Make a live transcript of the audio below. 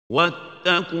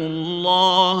واتقوا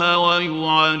الله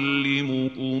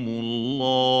ويعلمكم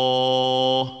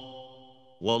الله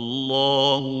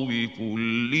والله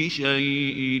بكل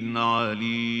شيء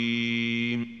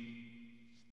عليم.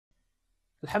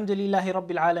 الحمد لله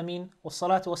رب العالمين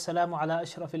والصلاة والسلام على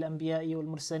أشرف الأنبياء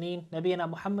والمرسلين نبينا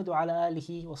محمد وعلى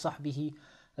آله وصحبه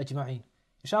أجمعين.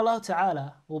 Inshallah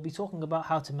ta'ala, we'll be talking about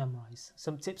how to memorize,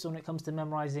 some tips when it comes to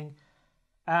memorizing,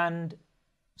 and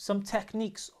some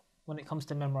techniques when it comes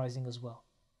to memorizing as well.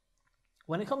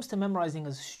 When it comes to memorizing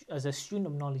as a student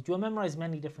of knowledge, you will memorize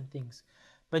many different things,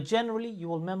 but generally you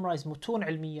will memorize mutun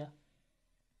ilmiya.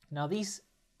 Now these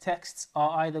texts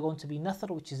are either going to be nathar,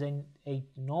 which is a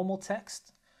normal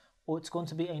text, or it's going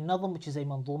to be a nadhm, which is a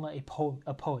mandhuma,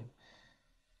 a poem.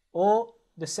 Or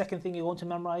the second thing you want to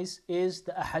memorize is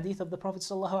the ahadith of the Prophet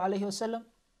ﷺ.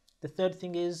 The third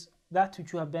thing is that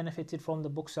which you have benefited from the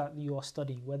books that you are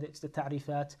studying, whether it's the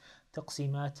ta'rifat,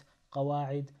 taqsimat,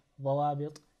 qawa'id,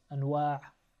 dhawabit, anwa',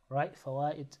 right,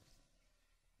 fawaid.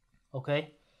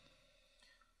 Okay?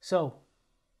 So,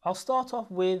 I'll start off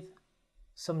with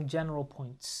some general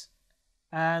points,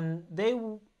 and they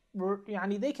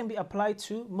can be applied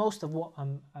to most of what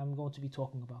I'm going to be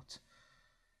talking about.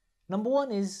 Number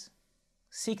one is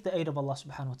seek the aid of Allah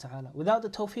subhanahu wa ta'ala. Without the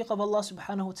tawfiq of Allah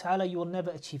subhanahu wa ta'ala, you will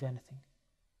never achieve anything.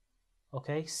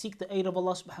 Okay, seek the aid of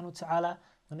Allah subhanahu wa ta'ala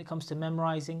when it comes to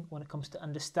memorizing, when it comes to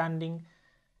understanding,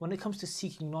 when it comes to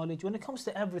seeking knowledge, when it comes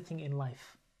to everything in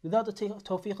life. Without the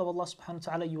tawfiq of Allah subhanahu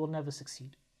wa ta'ala, you will never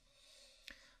succeed.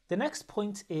 The next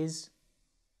point is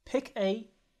pick a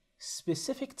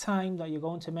specific time that you're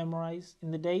going to memorize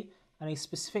in the day and a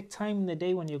specific time in the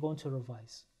day when you're going to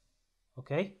revise.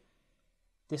 Okay?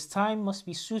 This time must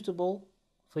be suitable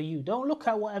for you. Don't look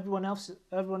at what everyone else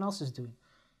is doing.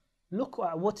 Look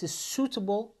at what is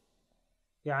suitable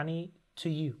to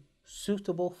you,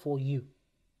 suitable for you.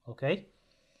 Okay?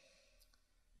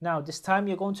 Now, this time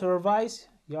you're going to revise,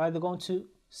 you're either going to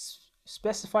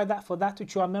specify that for that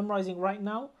which you are memorizing right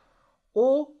now,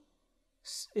 or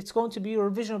it's going to be a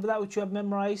revision of that which you have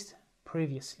memorized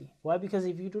previously. Why? Because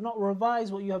if you do not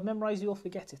revise what you have memorized, you'll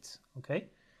forget it. Okay?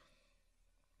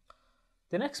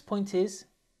 The next point is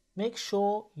make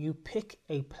sure you pick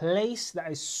a place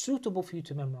that is suitable for you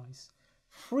to memorize,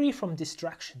 free from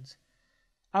distractions.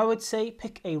 I would say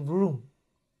pick a room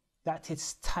that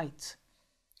is tight.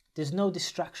 There's no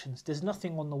distractions. There's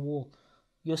nothing on the wall.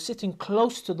 You're sitting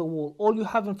close to the wall. All you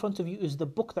have in front of you is the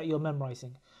book that you're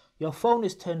memorizing. Your phone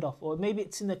is turned off, or maybe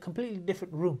it's in a completely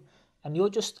different room, and you're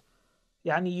just,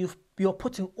 you're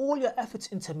putting all your efforts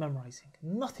into memorizing,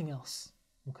 nothing else.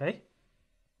 Okay?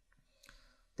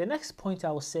 The next point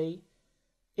I will say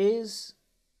is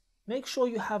make sure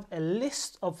you have a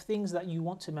list of things that you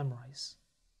want to memorize,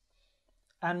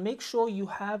 and make sure you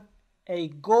have a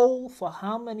goal for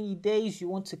how many days you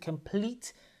want to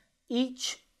complete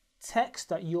each text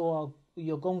that you're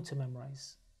going to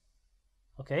memorize.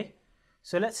 Okay?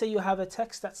 So let's say you have a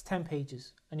text that's 10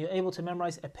 pages and you're able to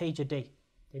memorize a page a day.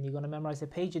 Then you're going to memorize a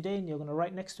page a day and you're going to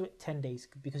write next to it 10 days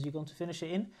because you're going to finish it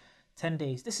in 10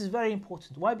 days. This is very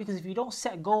important. Why? Because if you don't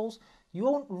set goals, you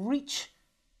won't reach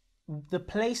the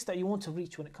place that you want to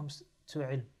reach when it comes to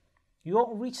ilm. You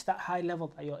won't reach that high level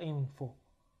that you're aiming for.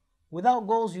 Without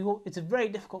goals, it's very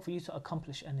difficult for you to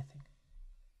accomplish anything.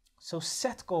 So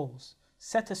set goals.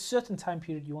 Set a certain time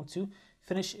period you want to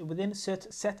finish within,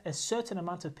 set a certain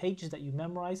amount of pages that you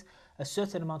memorize, a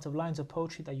certain amount of lines of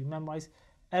poetry that you memorize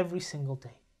every single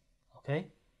day. Okay?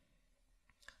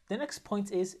 The next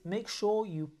point is make sure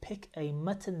you pick a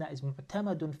matan that is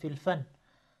mu'tamadun fil fan.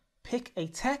 Pick a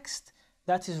text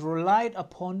that is relied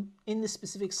upon in the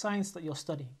specific science that you're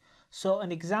studying. So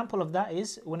an example of that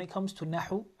is when it comes to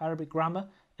Nahu, Arabic grammar,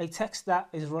 a text that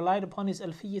is relied upon is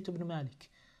Alfiyyah ibn Malik.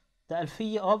 The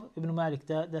Alfiyyah of Ibn Malik,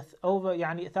 the over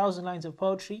 1,000 lines of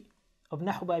poetry of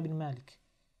Nahu by Ibn Malik.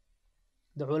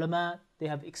 The ulama, they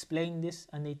have explained this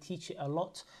and they teach it a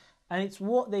lot. And it's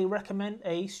what they recommend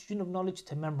a student of knowledge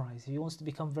to memorize if he wants to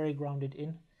become very grounded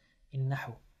in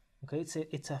Nahu. Okay,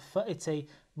 it's a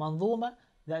mandhuma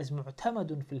that is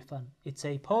mu'tamadun fil fan. It's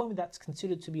a poem that's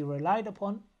considered to be relied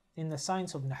upon in the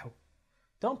science of Nahu.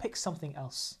 Don't pick something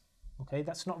else. Okay,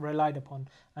 that's not relied upon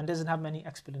and doesn't have many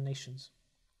explanations.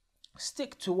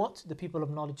 Stick to what the people of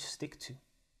knowledge stick to.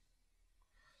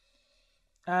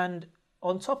 And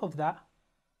on top of that,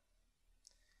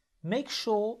 make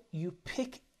sure you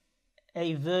pick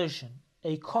a version,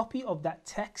 a copy of that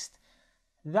text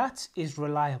that is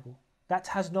reliable, that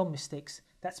has no mistakes,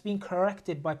 that's been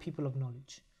corrected by people of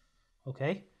knowledge.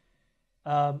 Okay?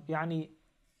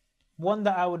 One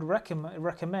that I would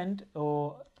recommend,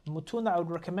 or mutun that I would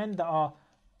recommend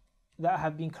that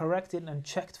have been corrected and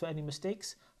checked for any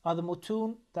mistakes, are the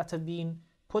mutun that have been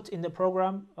put in the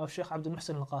program of Sheikh Abdul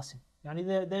Muhsin al-Qasim.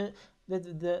 Yani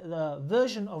the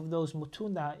version of those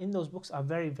mutun that are in those books are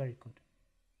very, very good.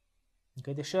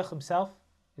 Okay, the Sheikh himself,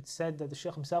 it's said that the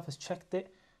Sheikh himself has checked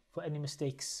it for any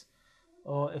mistakes,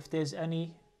 or if there's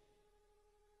any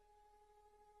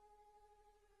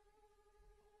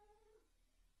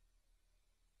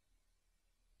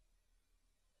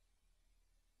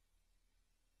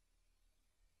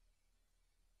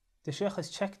the Sheikh has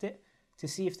checked it to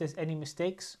see if there's any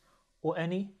mistakes or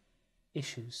any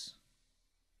issues.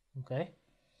 Okay.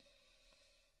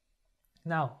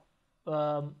 Now,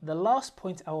 the last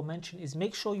point I will mention is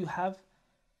make sure you have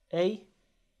a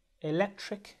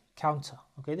electric counter.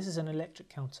 Okay, this is an electric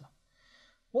counter.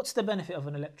 What's the benefit of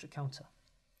an electric counter?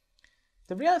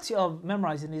 The reality of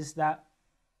memorizing is that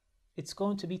it's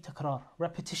going to be takrar,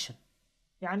 repetition.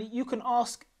 Yani you can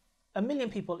ask a million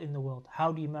people in the world,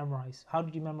 how do you memorize? How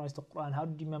did you memorize the Quran? How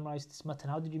did you memorize this matan?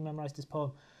 How did you memorize this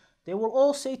poem? They will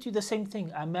all say to you the same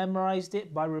thing. I memorized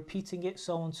it by repeating it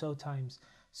so and so times.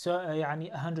 So,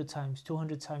 100 times,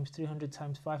 200 times, 300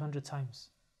 times, 500 times.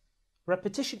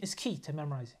 Repetition is key to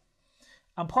memorizing.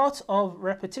 And part of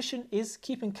repetition is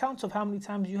keeping count of how many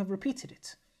times you have repeated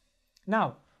it.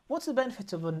 Now, what's the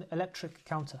benefit of an electric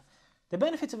counter? The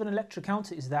benefit of an electric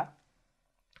counter is that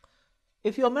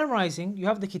if you're memorizing, you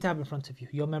have the kitab in front of you,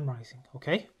 you're memorizing,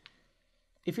 okay?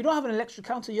 If you don't have an electric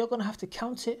counter, you're going to have to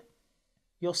count it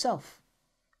yourself.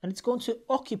 And it's going to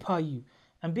occupy you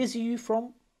and busy you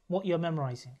from what you're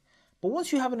memorizing. But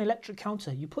once you have an electric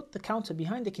counter, you put the counter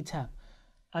behind the kitab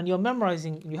and you're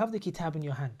memorizing, you have the kitab in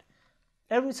your hand.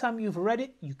 Every time you've read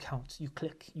it, you count, you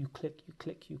click, you click, you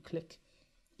click, you click.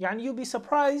 And you'll be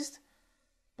surprised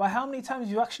by how many times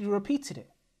you actually repeated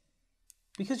it.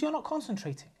 Because you're not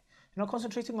concentrating. You're not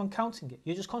concentrating on counting it.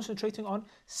 You're just concentrating on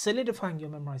solidifying your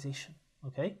memorization.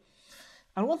 Okay?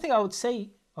 And one thing I would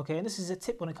say, okay, and this is a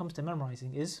tip when it comes to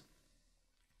memorizing, is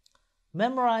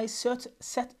memorize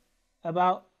set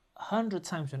about 100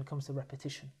 times when it comes to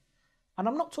repetition. And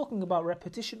I'm not talking about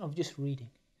repetition of just reading.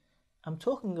 I'm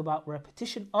talking about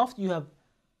repetition after you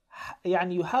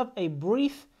have a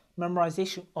brief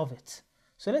memorization of it.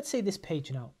 So let's say this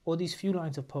page now, or these few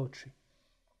lines of poetry.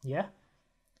 Yeah?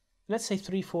 Let's say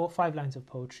 3, 4, 5 lines of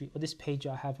poetry, or this page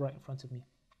I have right in front of me.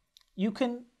 You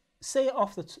can say it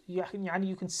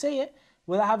you can say it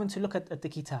without having to look at the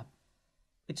kitab.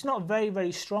 It's not very,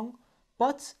 very strong,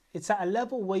 but it's at a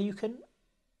level where you can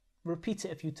repeat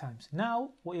it a few times.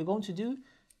 Now, what you're going to do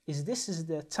is this is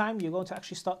the time you're going to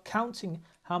actually start counting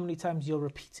how many times you're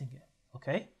repeating it.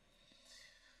 Okay?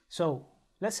 So,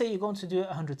 let's say you're going to do it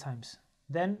 100 times.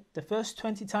 Then, the first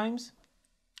 20 times,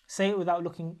 say it without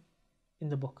looking in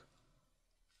the book.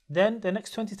 Then the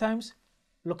next 20 times,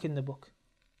 look in the book.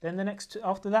 Then the next,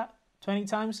 after that, 20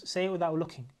 times, say it without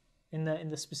looking in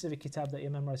the specific kitab that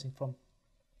you're memorizing from.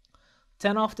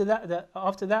 10 after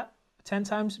that, 10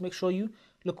 times, make sure you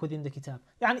look within the kitab.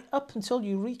 Yani up until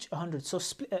you reach 100. So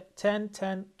split it, 10,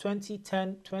 10, 20,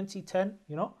 10, 20, 10,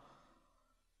 you know.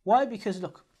 Why? Because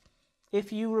look,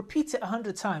 if you repeat it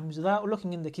 100 times without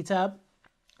looking in the kitab,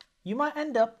 you might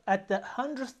end up at the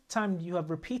 100th time you have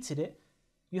repeated it,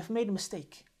 you have made a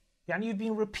mistake. Yani you've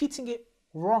been repeating it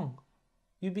wrong.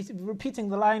 You've been repeating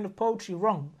the line of poetry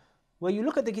wrong. Where you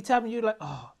look at the kitab and you're like,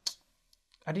 oh,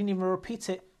 I didn't even repeat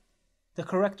it the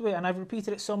correct way, and I've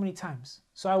repeated it so many times.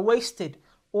 So I wasted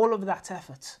all of that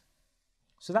effort.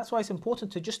 So that's why it's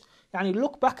important to just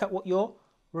look back at what you're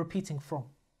repeating from.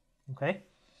 Okay?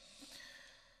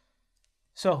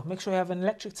 So make sure you have an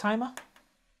electric timer,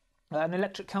 an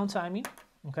electric counter, I mean.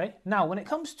 Okay? Now, when it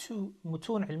comes to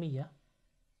mutun ilmiya,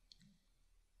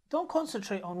 don't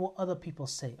concentrate on what other people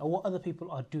say or what other people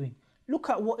are doing. Look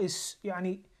at what is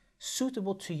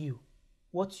suitable to you,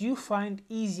 what you find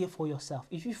easier for yourself.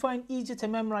 If you find easier to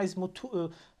memorize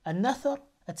a nathar,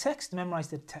 a text, memorize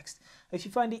the text. If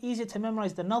you find it easier to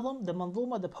memorize the nadam, the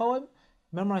manzuma, the poem,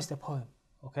 memorize the poem.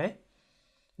 Okay?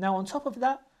 Now on top of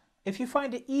that, if you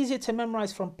find it easier to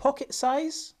memorize from pocket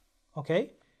size,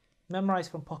 okay, memorize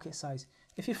from pocket size.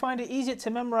 If you find it easier to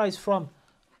memorize from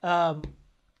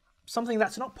something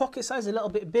that's not pocket size, a little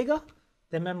bit bigger,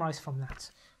 then memorize from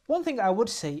that. One thing I would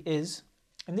say is,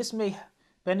 and this may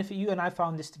benefit you, and I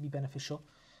found this to be beneficial,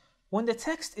 when the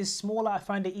text is smaller, I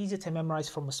find it easier to memorize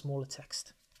from a smaller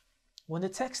text. When the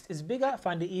text is bigger, I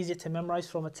find it easier to memorize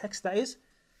from a text that is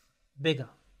bigger.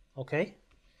 Okay?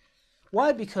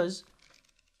 Why? Because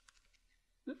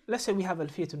let's say we have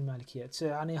Alfiyatul Malikiyya.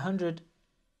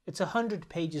 It's 100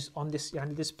 pages on this,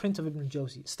 this print of Ibn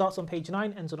Jawzi. It starts on page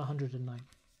 9, ends on 109.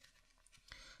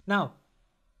 Now,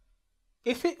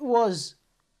 if it was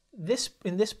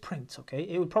in this print, okay,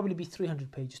 it would probably be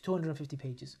 300 pages, 250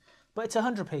 pages, but it's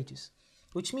 100 pages,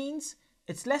 which means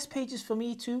it's less pages for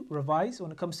me to revise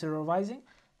when it comes to revising,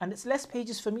 and it's less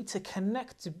pages for me to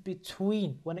connect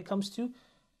between when it comes to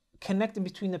connecting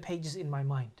between the pages in my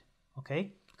mind,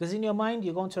 okay? Because in your mind,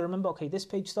 you're going to remember, okay, this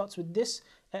page starts with this,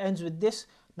 it ends with this.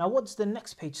 Now, what does the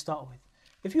next page start with?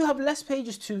 If you have less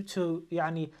pages to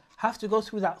have to go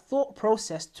through that thought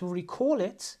process to recall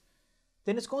it,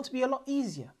 then it's going to be a lot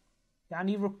easier.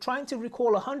 Trying to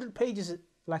recall 100 pages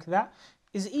like that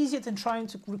is easier than trying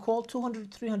to recall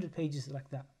 200, 300 pages like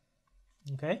that.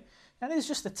 Okay? And it's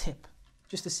just a tip,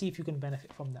 just to see if you can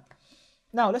benefit from that.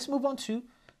 Now, let's move on to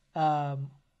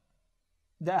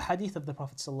the hadith of the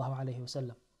Prophet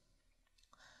ﷺ.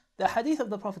 The hadith of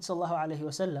the Prophet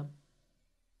ﷺ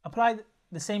apply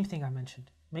the same thing I mentioned.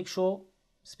 Make sure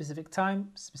specific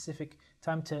time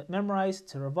to memorize,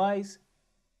 to revise,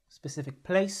 specific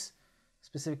place,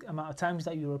 specific amount of times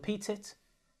that you repeat it.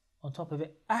 On top of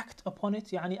it, act upon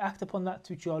it, act upon that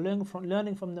which you are learning from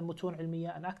the mutun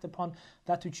ilmiya, and act upon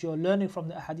that which you are learning from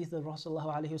the hadith of Rasulullah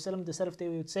sallallahu alaihi wasallam. The Salaf, they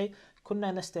would say,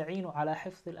 "Kunna nasta'inu ala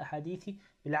hifdh al-ahadithi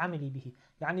bil-amali bihi."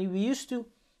 We used to,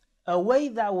 a way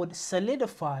that would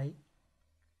solidify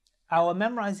our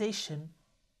memorization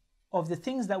of the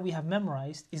things that we have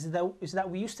memorized is that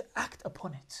we used to act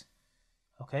upon it.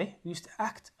 Okay, we used to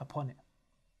act upon it.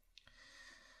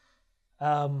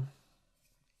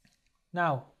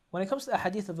 Now, when it comes to the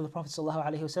hadith of the Prophet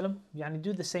ﷺ,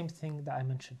 do the same thing that I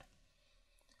mentioned.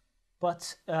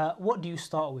 But what do you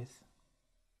start with?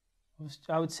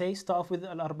 I would say start off with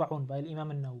Al-Arba'un by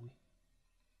Imam al-Nawawi.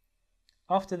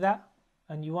 After that,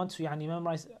 and you want to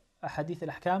memorize a hadith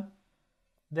al-Ahkam,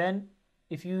 then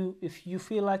if you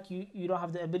feel like you don't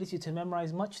have the ability to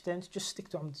memorize much, then just stick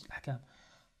to Umdat al-Ahkam.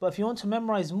 But if you want to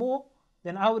memorize more,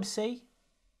 then I would say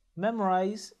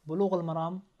memorize Bulugh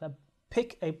al-Maram,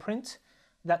 pick a print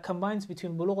that combines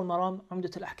between Bulugh al-Maram,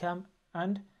 Umdat al-Ahkam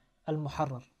and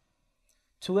al-Muharrar,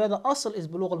 to where the asl is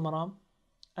Bulugh al-Maram,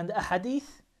 and the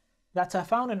ahadith that are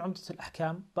found in Umdat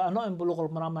al-Ahkam but are not in Bulugh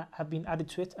al-Maram have been added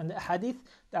to it, and the ahadith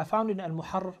that are found in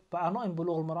al-Muharrar but are not in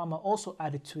Bulugh al-Maram are also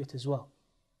added to it as well.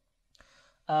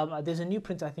 There's a new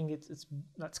print, I think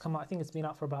that's come out. I think it's been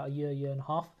out for about a year and a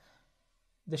half.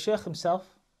 The Shaykh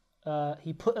himself,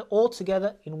 he put it all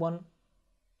together in one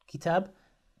kitab,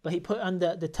 but he put it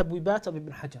under the Tabwibat of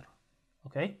Ibn Hajar.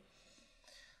 Okay?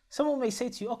 Someone may say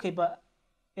to you, okay, but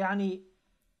the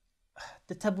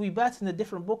Tabwibat in the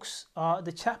different books,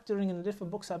 the chaptering in the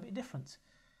different books are a bit different.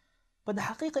 But the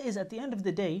haqiqah is, at the end of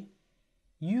the day,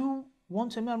 you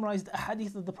want to memorize the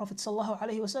hadith of the Prophet sallallahu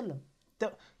alaihi wasallam.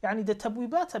 The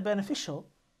Tabwibat are beneficial,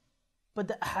 but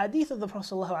the hadith of the Prophet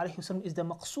sallallahu alaihi wasallam is the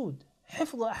maqsood.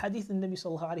 Hifdh hadith in Nabi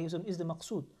sallallahu alaihi wasallam is the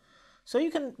maqsood. So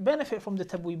you can benefit from the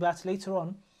Tabwibat later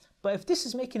on, but if this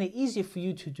is making it easier for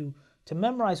you to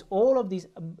memorize all of these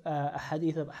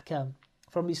hadith of ahkam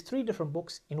from these three different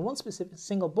books in one specific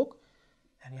single book,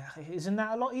 then isn't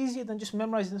that a lot easier than just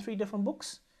memorizing the three different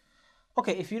books?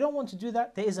 Okay, if you don't want to do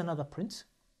that, there is another print.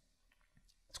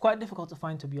 It's quite difficult to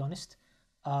find, to be honest.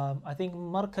 I think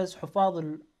Markaz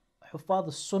Hufadh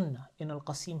al-Sunnah in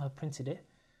Al-Qasim have printed it,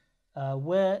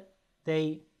 where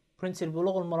they printed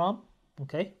Bulugh al-Maram.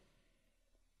 Okay,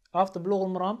 after Bulugh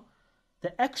al-Maram,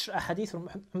 the extra hadith from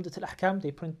Umdat al-Ahkam,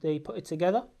 they put it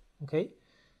together. Okay,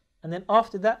 and then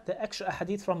after that, the extra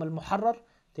hadith from Al-Muharrar,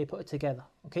 they put it together.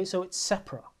 Okay, so it's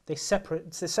separate. They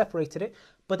separated it,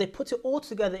 but they put it all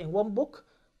together in one book.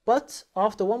 But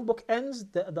after one book ends,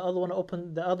 the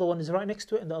other one is right next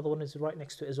to it, and the other one is right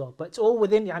next to it as well. But it's all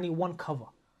within one cover.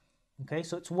 Okay,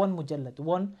 so it's one mujallad,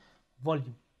 one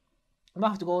volume. I might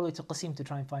have to go all the way to Qasim to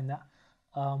try and find that,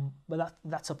 but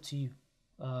that's up to you.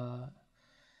 And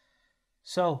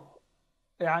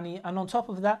on top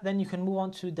of that, then you can move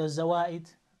on to the Zawaid,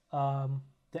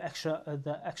 the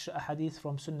extra hadith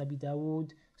from Sunnah Abi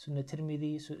Dawood, Sunnah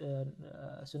Tirmidhi,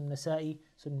 Sunnah Nasa'i,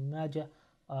 Sunnah Majah,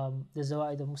 the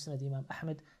Zawaid of Musnad Imam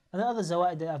Ahmed, and the other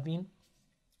Zawaid that have been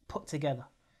put together.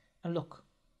 And look,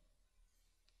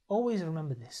 always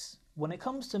remember this. When it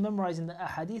comes to memorizing the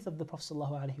ahadith of the Prophet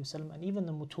ﷺ and even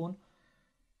the mutun,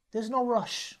 there's no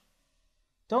rush.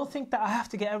 Don't think that I have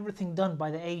to get everything done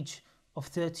by the age of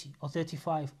 30 or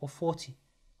 35 or 40.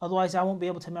 Otherwise, I won't be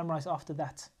able to memorize after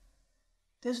that.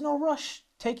 There's no rush.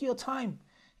 Take your time.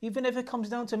 Even if it comes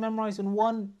down to memorizing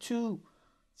 1, 2,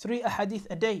 3 ahadith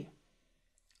a day,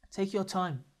 take your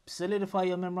time. Solidify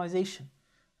your memorization.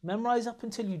 Memorize up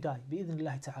until you die,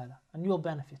 bi'idhnillahi ta'ala, and you'll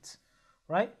benefit.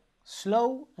 Right?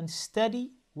 Slow and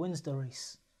steady wins the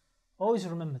race. Always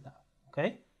remember that.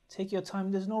 Okay? Take your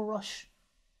time. There's no rush.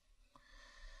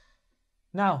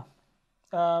 Now,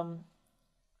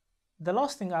 The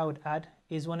last thing I would add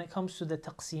is when it comes to the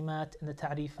taqsimat and the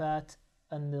ta'rifat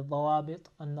and the dawabit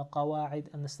and the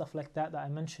qawa'id and the stuff like that I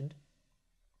mentioned,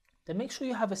 then make sure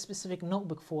you have a specific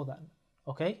notebook for that.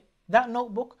 Okay? That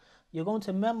notebook, you're going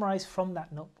to memorize from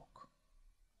that notebook.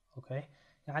 Okay?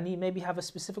 Yani maybe have a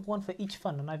specific one for each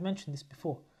fun, and I've mentioned this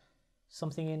before.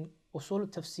 Something in usul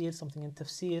tafsir, something in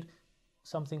tafsir,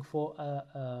 something for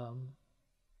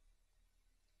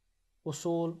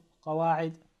usul,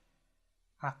 qawa'id,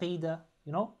 Aqeedah,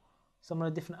 you know, some of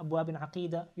the different abwab in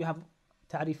Aqeedah. You have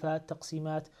ta'rifat,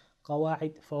 taqsimat,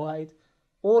 qawa'id, fawaid,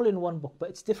 all in one book, but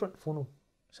it's different funun.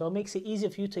 So it makes it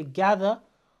easier for you to gather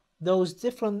those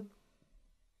different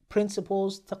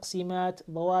principles, taqsimat,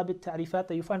 dawabit, ta'rifat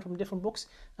that you find from different books,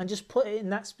 and just put it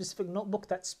in that specific notebook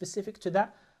that's specific to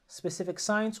that specific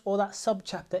science or that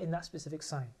subchapter in that specific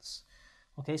science.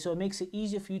 Okay, so it makes it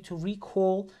easier for you to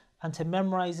recall and to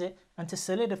memorize it and to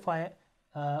solidify it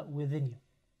within you.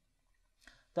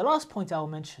 The last point I'll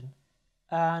mention,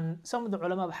 and some of the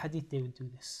ulama of hadith, they would do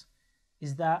this,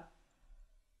 is that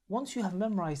once you have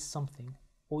memorized something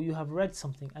or you have read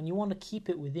something and you want to keep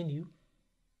it within you,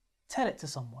 tell it to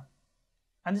someone.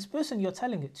 And this person you're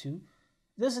telling it to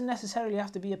doesn't necessarily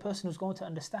have to be a person who's going to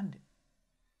understand it.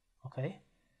 Okay?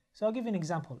 So I'll give you an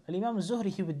example. Al-Imam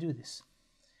al-Zuhri, he would do this.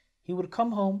 He would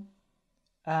come home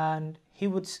and he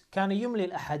would kind of yumli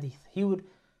al-ahadith. He would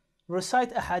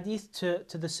recite a hadith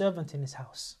to the servant in his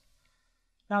house.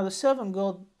 Now the servant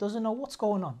girl doesn't know what's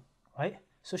going on, right?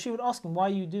 So she would ask him, why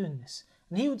are you doing this?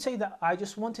 And he would say that I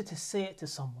just wanted to say it to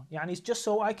someone. Yani it's just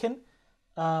so I can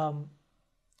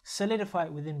solidify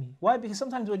it within me. Why? Because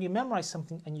sometimes when you memorize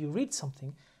something and you read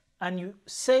something and you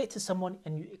say it to someone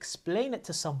and you explain it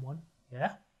to someone,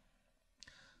 yeah,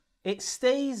 it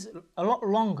stays a lot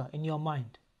longer in your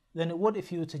mind than it would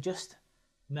if you were to just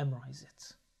memorize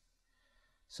it.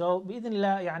 So,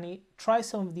 bi'idhnillah, yani, try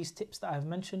some of these tips that I've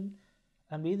mentioned,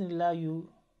 and bi'idhnillah,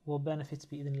 you will benefit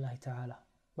bi'idhnillah ta'ala.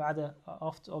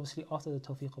 Obviously, after the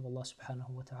tawfiq of Allah subhanahu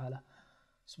wa ta'ala.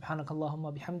 سبحانك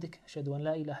اللهم بحمدك أشهد أن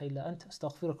لا إله إلا أنت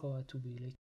أستغفرك وأتوب إليك.